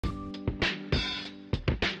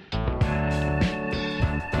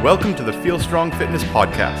Welcome to the Feel Strong Fitness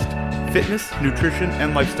Podcast. Fitness, nutrition,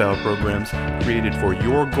 and lifestyle programs created for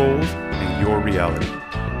your goals and your reality.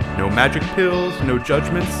 No magic pills, no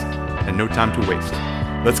judgments, and no time to waste.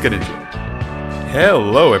 Let's get into it.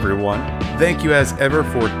 Hello, everyone. Thank you as ever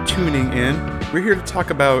for tuning in. We're here to talk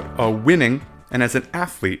about winning, and as an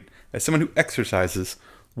athlete, as someone who exercises,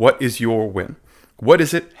 what is your win? What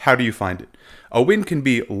is it? How do you find it? A win can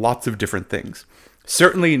be lots of different things.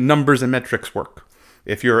 Certainly, numbers and metrics work.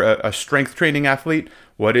 If you're a strength training athlete,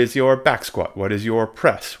 what is your back squat? What is your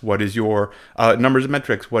press? What is your numbers and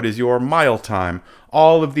metrics? What is your mile time?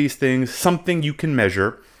 All of these things, something you can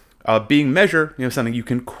measure. Being measured, something you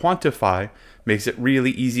can quantify, makes it really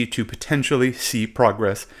easy to potentially see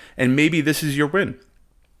progress. And maybe this is your win.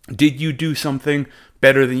 Did you do something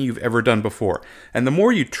better than you've ever done before? And the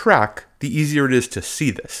more you track, the easier it is to see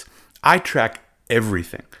this. I track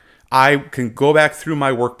everything. I can go back through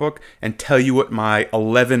my workbook and tell you what my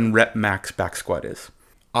 11 rep max back squat is.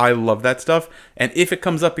 I love that stuff. And if it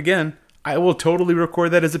comes up again, I will totally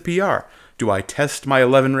record that as a PR. Do I test my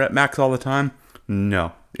 11 rep max all the time?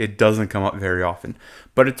 No, it doesn't come up very often.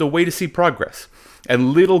 But it's a way to see progress.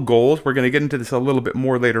 And little goals, we're going to get into this a little bit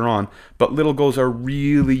more later on, but little goals are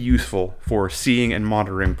really useful for seeing and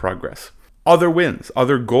monitoring progress. Other wins,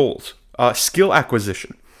 other goals, skill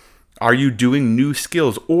acquisition. Are you doing new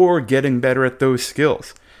skills or getting better at those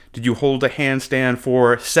skills? Did you hold a handstand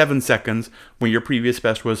for 7 seconds when your previous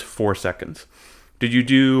best was 4 seconds? Did you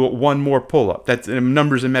do one more pull-up? That's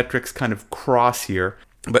numbers and metrics kind of cross here,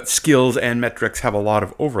 but skills and metrics have a lot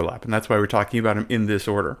of overlap, and that's why we're talking about them in this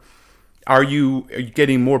order. Are you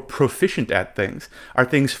getting more proficient at things? Are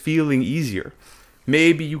things feeling easier?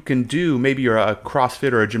 Maybe you're a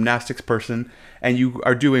CrossFit or a gymnastics person and you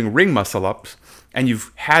are doing ring muscle ups and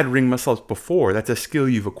you've had ring muscle ups before. That's a skill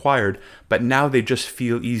you've acquired, but now they just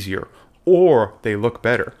feel easier or they look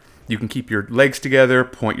better. You can keep your legs together,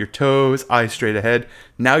 point your toes, eyes straight ahead.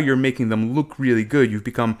 Now you're making them look really good. You've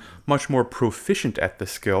become much more proficient at the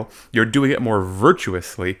skill. You're doing it more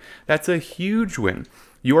virtuously. That's a huge win.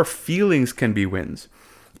 Your feelings can be wins.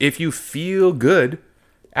 If you feel good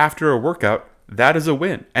after a workout, that is a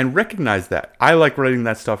win, and recognize that. I like writing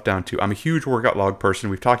that stuff down too. I'm a huge workout log person.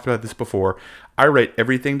 We've talked about this before. I write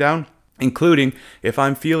everything down, including if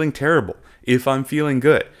I'm feeling terrible, if I'm feeling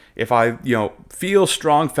good, if I, feel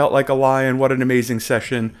strong, felt like a lion, what an amazing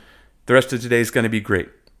session. The rest of today is going to be great.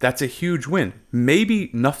 That's a huge win. Maybe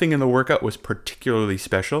nothing in the workout was particularly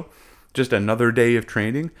special, just another day of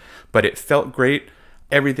training, but it felt great.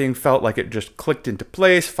 Everything felt like it just clicked into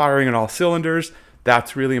place, firing on all cylinders.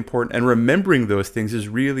 That's really important. And remembering those things is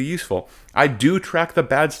really useful. I do track the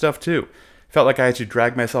bad stuff too. Felt like I had to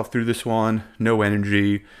drag myself through this one. No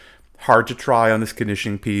energy. Hard to try on this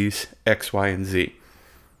conditioning piece. X, Y, and Z.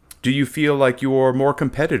 Do you feel like you're more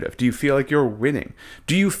competitive? Do you feel like you're winning?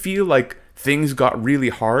 Do you feel like things got really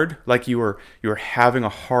hard? Like you were having a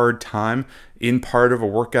hard time in part of a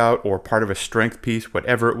workout or part of a strength piece,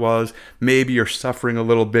 whatever it was. Maybe you're suffering a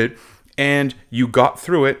little bit and you got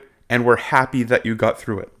through it. And we're happy that you got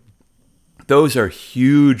through it. Those are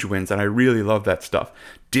huge wins, and I really love that stuff.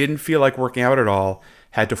 Didn't feel like working out at all.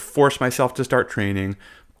 Had to force myself to start training.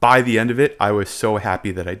 By the end of it, I was so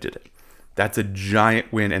happy that I did it. That's a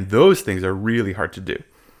giant win, and those things are really hard to do.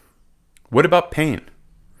 What about pain?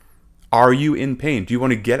 Are you in pain? Do you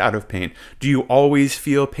want to get out of pain? Do you always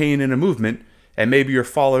feel pain in a movement? And maybe you're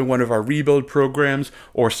following one of our rebuild programs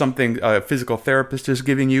or something a physical therapist is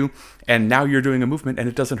giving you, and now you're doing a movement and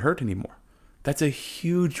it doesn't hurt anymore. That's a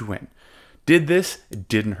huge win. Did this? It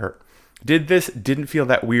didn't hurt. Did this? Didn't feel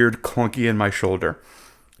that weird clunky in my shoulder.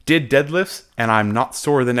 Did deadlifts, and I'm not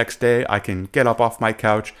sore the next day. I can get up off my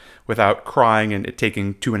couch without crying and it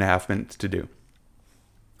taking 2.5 minutes to do.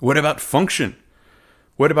 What about function?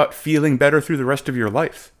 What about feeling better through the rest of your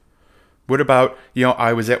life? What about,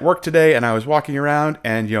 I was at work today and I was walking around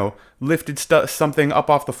and, lifted something up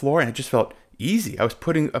off the floor and it just felt easy. I was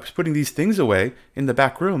putting these things away in the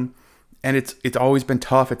back room and it's always been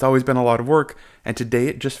tough. It's always been a lot of work. And today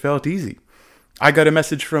it just felt easy. I got a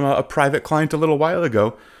message from a private client a little while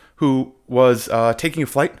ago who was taking a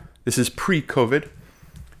flight. This is pre-COVID.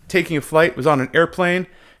 Taking a flight, was on an airplane,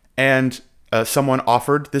 and someone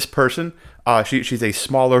offered this person, she's a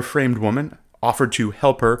smaller framed woman, offered to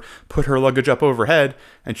help her put her luggage up overhead,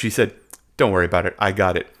 and she said, "Don't worry about it, I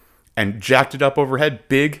got it." And jacked it up overhead,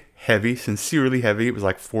 big, heavy, sincerely heavy. It was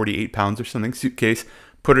like 48 pounds or something, suitcase,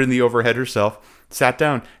 put it in the overhead herself, sat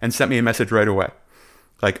down, and sent me a message right away.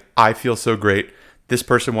 Like, I feel so great. This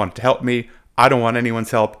person wanted to help me. I don't want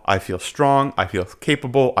anyone's help. I feel strong. I feel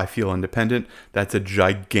capable. I feel independent. That's a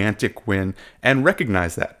gigantic win. And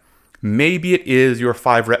recognize that. Maybe it is your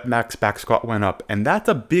 5-rep max back squat went up, and that's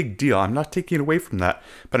a big deal. I'm not taking it away from that,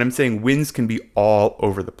 but I'm saying wins can be all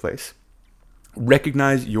over the place.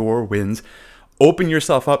 Recognize your wins. Open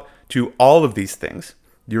yourself up to all of these things.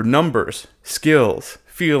 Your numbers, skills,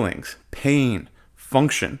 feelings, pain,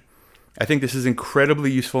 function. I think this is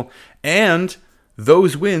incredibly useful, and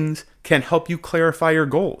those wins can help you clarify your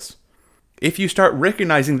goals. If you start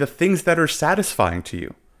recognizing the things that are satisfying to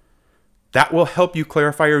you, that will help you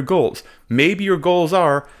clarify your goals. Maybe your goals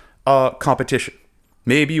are competition.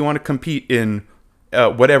 Maybe you want to compete in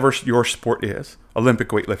whatever your sport is. Olympic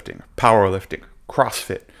weightlifting, powerlifting,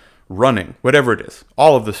 CrossFit, running, whatever it is.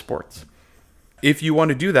 All of the sports. If you want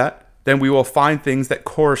to do that, then we will find things that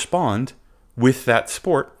correspond with that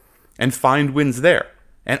sport and find wins there.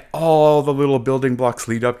 And all the little building blocks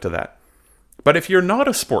lead up to that. But if you're not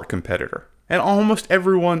a sport competitor, and almost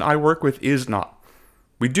everyone I work with is not,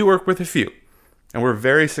 we do work with a few, and we're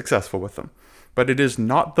very successful with them. But it is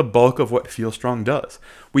not the bulk of what Feel Strong does.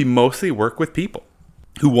 We mostly work with people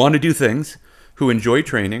who want to do things, who enjoy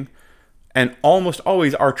training, and almost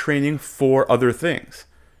always are training for other things.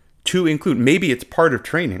 To include, maybe it's part of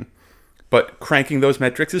training, but cranking those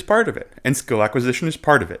metrics is part of it, and skill acquisition is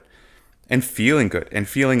part of it. And feeling good, and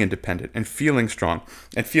feeling independent, and feeling strong,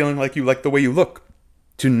 and feeling like you like the way you look.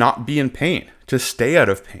 To not be in pain, to stay out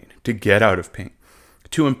of pain, to get out of pain.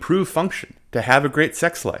 To improve function, to have a great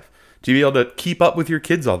sex life, to be able to keep up with your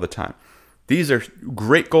kids all the time. These are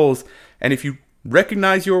great goals, and if you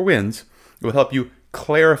recognize your wins, it will help you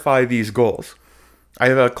clarify these goals. I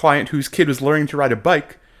have a client whose kid was learning to ride a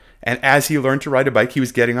bike, and as he learned to ride a bike, he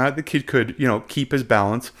was getting on it. The kid could, keep his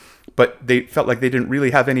balance, but they felt like they didn't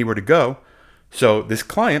really have anywhere to go. So this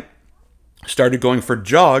client started going for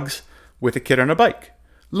jogs with a kid on a bike.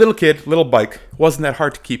 Little kid, little bike, wasn't that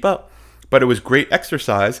hard to keep up. But it was great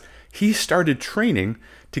exercise. He started training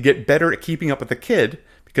to get better at keeping up with the kid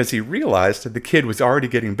because he realized that the kid was already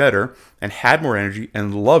getting better and had more energy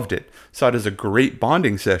and loved it. Saw it as a great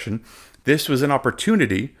bonding session. This was an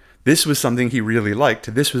opportunity. This was something he really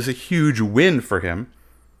liked. This was a huge win for him.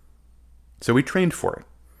 So we trained for it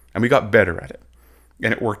and we got better at it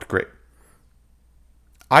and it worked great.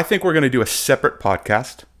 I think we're going to do a separate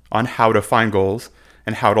podcast on how to find goals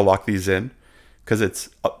and how to lock these in, because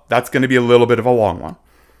that's going to be a little bit of a long one.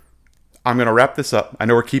 I'm going to wrap this up. I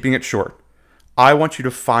know we're keeping it short. I want you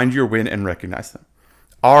to find your win and recognize them.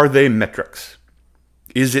 Are they metrics?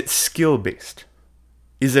 Is it skill-based?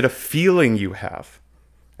 Is it a feeling you have?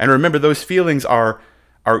 And remember, those feelings are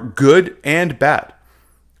good and bad.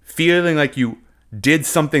 Feeling like you did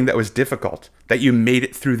something that was difficult, that you made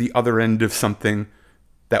it through the other end of something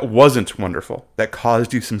that wasn't wonderful, that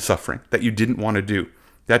caused you some suffering, that you didn't want to do.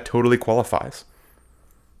 That totally qualifies.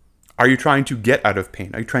 Are you trying to get out of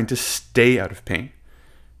pain? Are you trying to stay out of pain?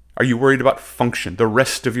 Are you worried about function the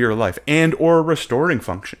rest of your life and or restoring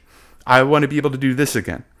function? I want to be able to do this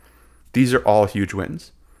again. These are all huge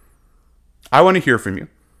wins. I want to hear from you.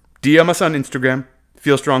 DM us on Instagram,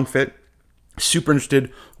 Feel Strong Fit. Super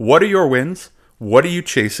interested. What are your wins? What are you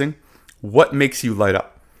chasing? What makes you light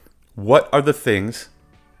up? What are the things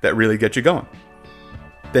that really get you going?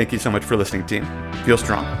 Thank you so much for listening, team. Feel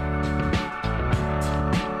strong.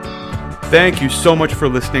 Thank you so much for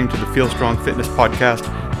listening to the Feel Strong Fitness Podcast.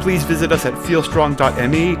 Please visit us at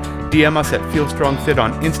feelstrong.me, DM us at feelstrongfit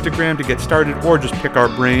on Instagram to get started, or just pick our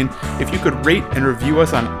brain. If you could rate and review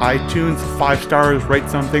us on iTunes, 5 stars, write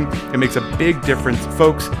something, it makes a big difference.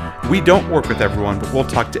 Folks, we don't work with everyone, but we'll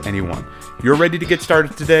talk to anyone. You're ready to get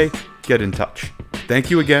started today? Get in touch. Thank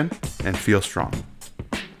you again, and feel strong.